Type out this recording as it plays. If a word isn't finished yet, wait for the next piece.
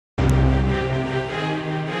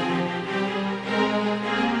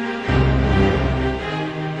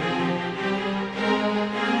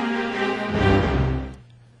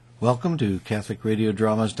Welcome to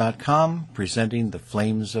CatholicRadioDramas.com, presenting The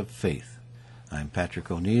Flames of Faith. I'm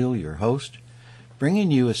Patrick O'Neill, your host,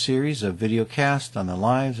 bringing you a series of videocasts on the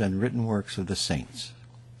lives and written works of the saints.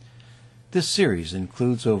 This series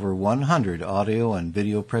includes over 100 audio and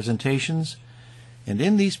video presentations, and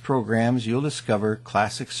in these programs you'll discover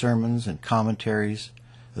classic sermons and commentaries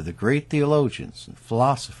of the great theologians and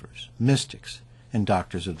philosophers, mystics, and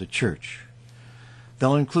doctors of the Church.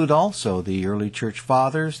 They'll include also the early Church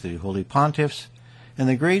Fathers, the Holy Pontiffs, and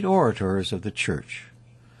the great orators of the Church,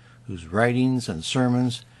 whose writings and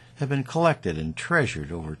sermons have been collected and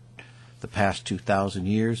treasured over the past 2,000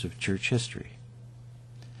 years of Church history.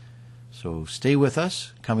 So stay with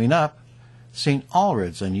us. Coming up, St.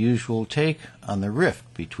 Aelred's unusual take on the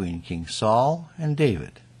rift between King Saul and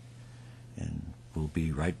David. And we'll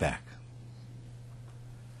be right back.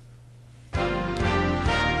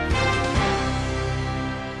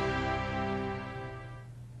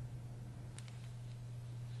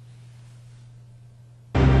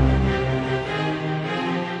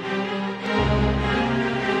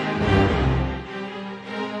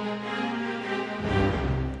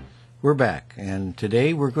 We're back, and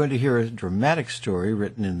today we're going to hear a dramatic story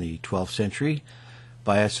written in the 12th century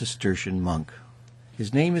by a Cistercian monk.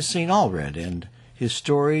 His name is St. Aelred, and his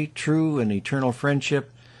story, True and Eternal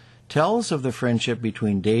Friendship, tells of the friendship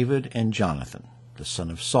between David and Jonathan, the son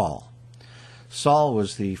of Saul. Saul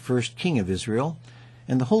was the first king of Israel,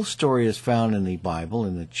 and the whole story is found in the Bible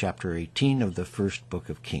in the chapter 18 of the first book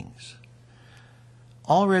of Kings.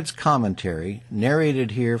 Aelred's commentary,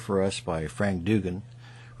 narrated here for us by Frank Dugan,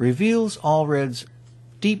 reveals Aelred's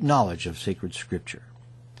deep knowledge of sacred Scripture,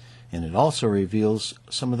 and it also reveals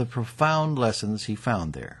some of the profound lessons he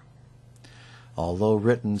found there. Although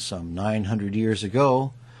written some 900 years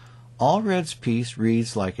ago, Aelred's piece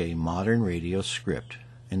reads like a modern radio script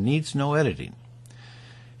and needs no editing.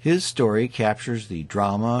 His story captures the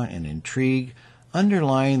drama and intrigue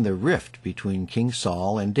underlying the rift between King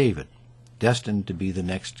Saul and David, destined to be the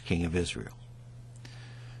next king of Israel.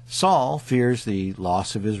 Saul fears the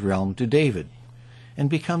loss of his realm to David and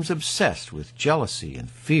becomes obsessed with jealousy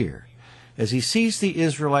and fear as he sees the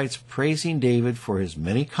Israelites praising David for his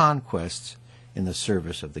many conquests in the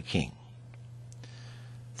service of the king.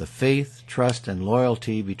 The faith, trust, and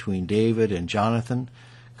loyalty between David and Jonathan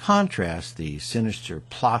contrast the sinister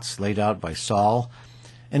plots laid out by Saul,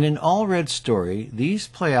 and in Aelred's story, these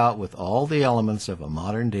play out with all the elements of a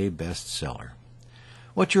modern-day bestseller.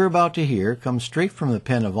 What you're about to hear comes straight from the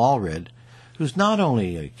pen of Aelred, who's not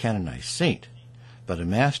only a canonized saint, but a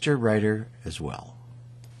master writer as well.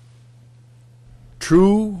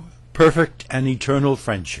 True, Perfect, and Eternal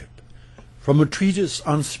Friendship, from a treatise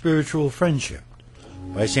on spiritual friendship,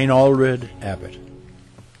 by St. Aelred, Abbot.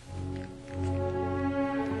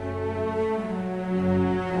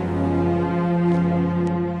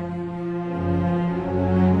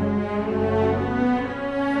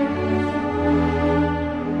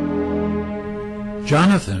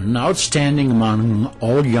 Jonathan, outstanding among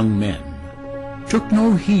all young men, took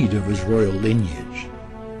no heed of his royal lineage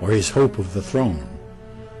or his hope of the throne,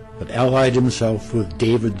 but allied himself with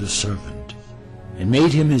David the servant, and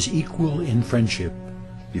made him his equal in friendship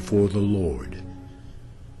before the Lord.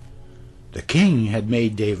 The king had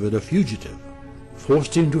made David a fugitive,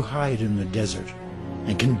 forced him to hide in the desert,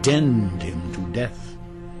 and condemned him to death.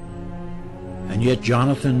 And yet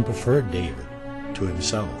Jonathan preferred David to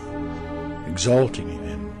himself, exalting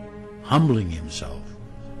him, humbling himself.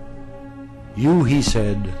 You, he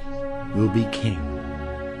said, will be king,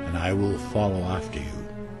 and I will follow after you.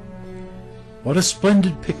 What a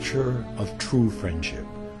splendid picture of true friendship.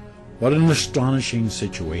 What an astonishing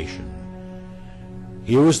situation.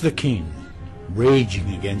 Here was the king,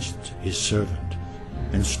 raging against his servant,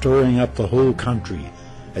 and stirring up the whole country,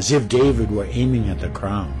 as if David were aiming at the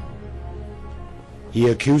crown. He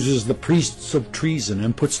accuses the priests of treason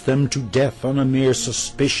and puts them to death on a mere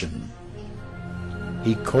suspicion.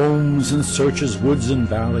 He combs and searches woods and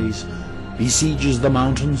valleys, besieges the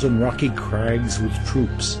mountains and rocky crags with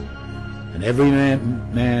troops, and every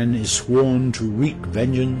man is sworn to wreak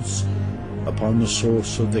vengeance upon the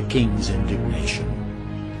source of the king's indignation.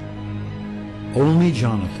 Only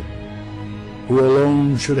Jonathan, who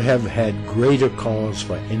alone should have had greater cause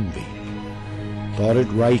for envy, thought it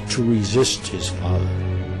right to resist his father.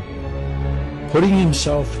 Putting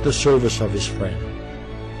himself at the service of his friend,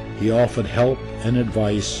 he offered help and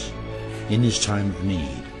advice in his time of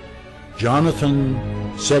need. Jonathan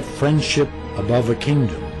set friendship above a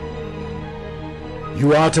kingdom.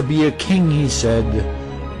 You are to be a king, he said,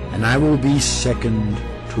 and I will be second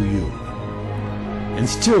to you. And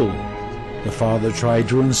still the father tried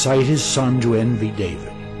to incite his son to envy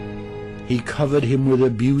David. he covered him with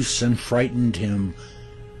abuse and frightened him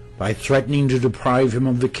by threatening to deprive him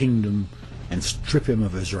of the kingdom and strip him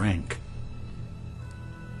of his rank.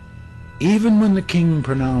 Even when the king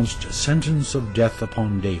pronounced sentence of death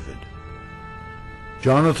upon David,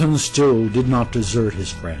 Jonathan still did not desert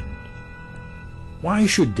his friend. Why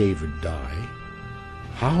should David die?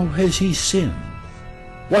 How has he sinned?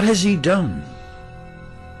 What has he done?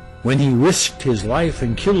 When he risked his life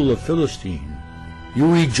and killed a Philistine, you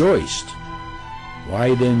rejoiced.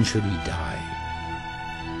 Why then should he die?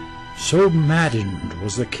 So maddened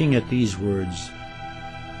was the king at these words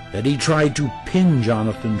that he tried to pin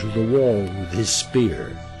Jonathan to the wall with his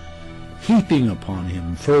spear, heaping upon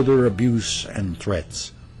him further abuse and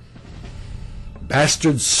threats.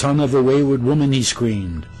 "Bastard son of a wayward woman," he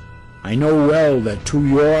screamed, "I know well that to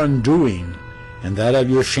your undoing and that of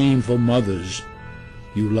your shameful mothers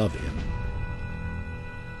you love him."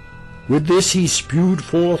 With this he spewed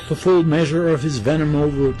forth the full measure of his venom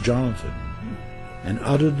over Jonathan, and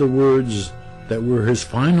uttered the words that were his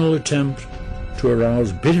final attempt to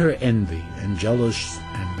arouse bitter envy and jealous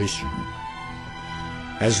ambition.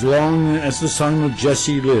 "As long as the son of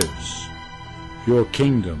Jesse lives, your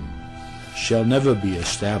kingdom shall never be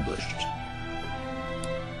established."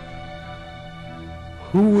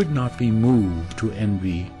 Who would not be moved to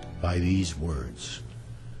envy by these words?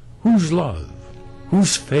 Whose love,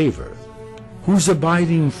 whose favor, whose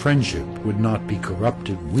abiding friendship would not be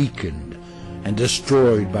corrupted, weakened, and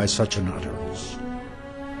destroyed by such an utterance?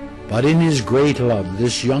 But in his great love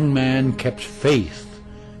this young man kept faith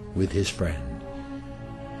with his friend.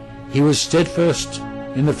 He was steadfast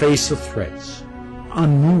in the face of threats,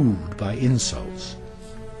 unmoved by insults.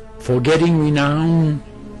 Forgetting renown,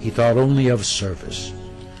 he thought only of service.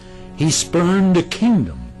 He spurned a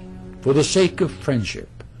kingdom for the sake of friendship.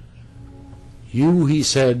 "You," he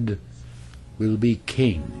said, "will be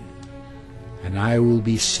king, and I will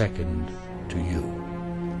be second to you."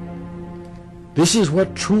 This is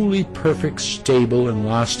what truly perfect, stable, and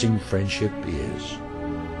lasting friendship is,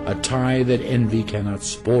 a tie that envy cannot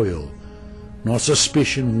spoil, nor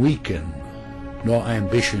suspicion weaken, nor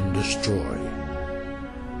ambition destroy.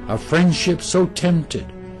 A friendship so tempted,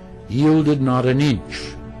 yielded not an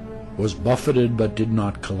inch, was buffeted but did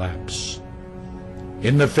not collapse.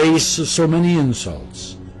 In the face of so many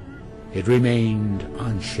insults, it remained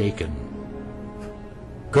unshaken.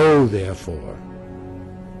 Go, therefore,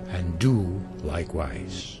 and do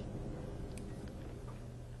likewise.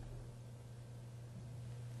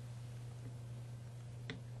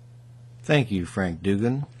 Thank you, Frank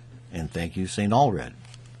Dugan, and thank you, St. Aelred.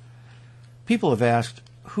 People have asked,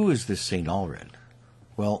 who is this St. Aelred?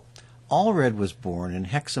 Well, Aelred was born in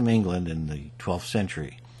Hexham, England in the 12th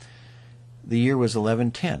century. The year was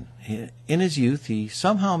 1110. In his youth, he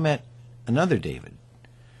somehow met another David,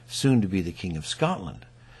 soon to be the King of Scotland,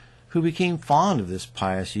 who became fond of this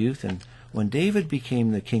pious youth, and when David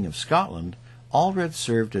became the King of Scotland, Aelred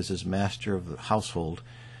served as his master of the household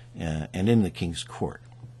and in the king's court.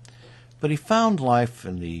 But he found life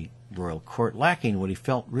in the royal court lacking what he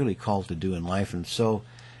felt really called to do in life, and so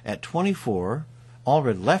at 24,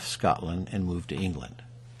 Aelred left Scotland and moved to England.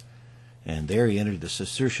 And there he entered the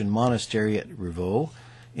Cistercian monastery at Rievaulx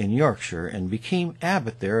in Yorkshire and became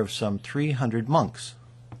abbot there of some 300 monks.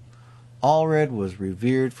 Aelred was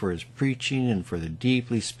revered for his preaching and for the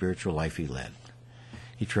deeply spiritual life he led.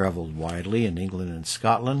 He traveled widely in England and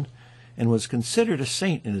Scotland and was considered a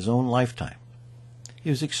saint in his own lifetime.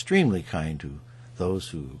 He was extremely kind to those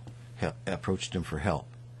who approached him for help.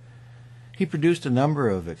 He produced a number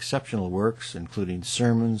of exceptional works, including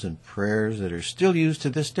sermons and prayers that are still used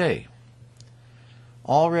to this day.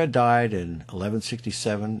 Aelred died in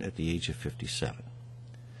 1167 at the age of 57.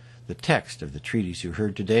 The text of the treatise you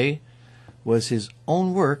heard today was his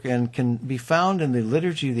own work and can be found in the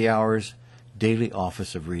Liturgy of the Hours daily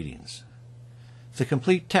office of readings. The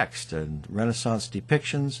complete text and Renaissance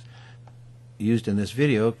depictions used in this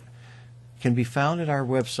video can be found at our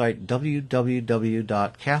website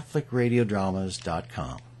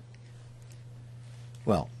www.catholicradiodramas.com.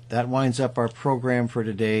 Well, that winds up our program for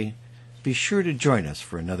today. Be sure to join us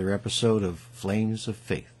for another episode of Flames of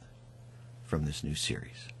Faith from this new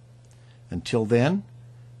series. Until then,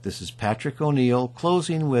 this is Patrick O'Neill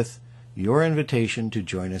closing with your invitation to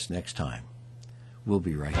join us next time. We'll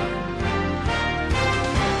be right here.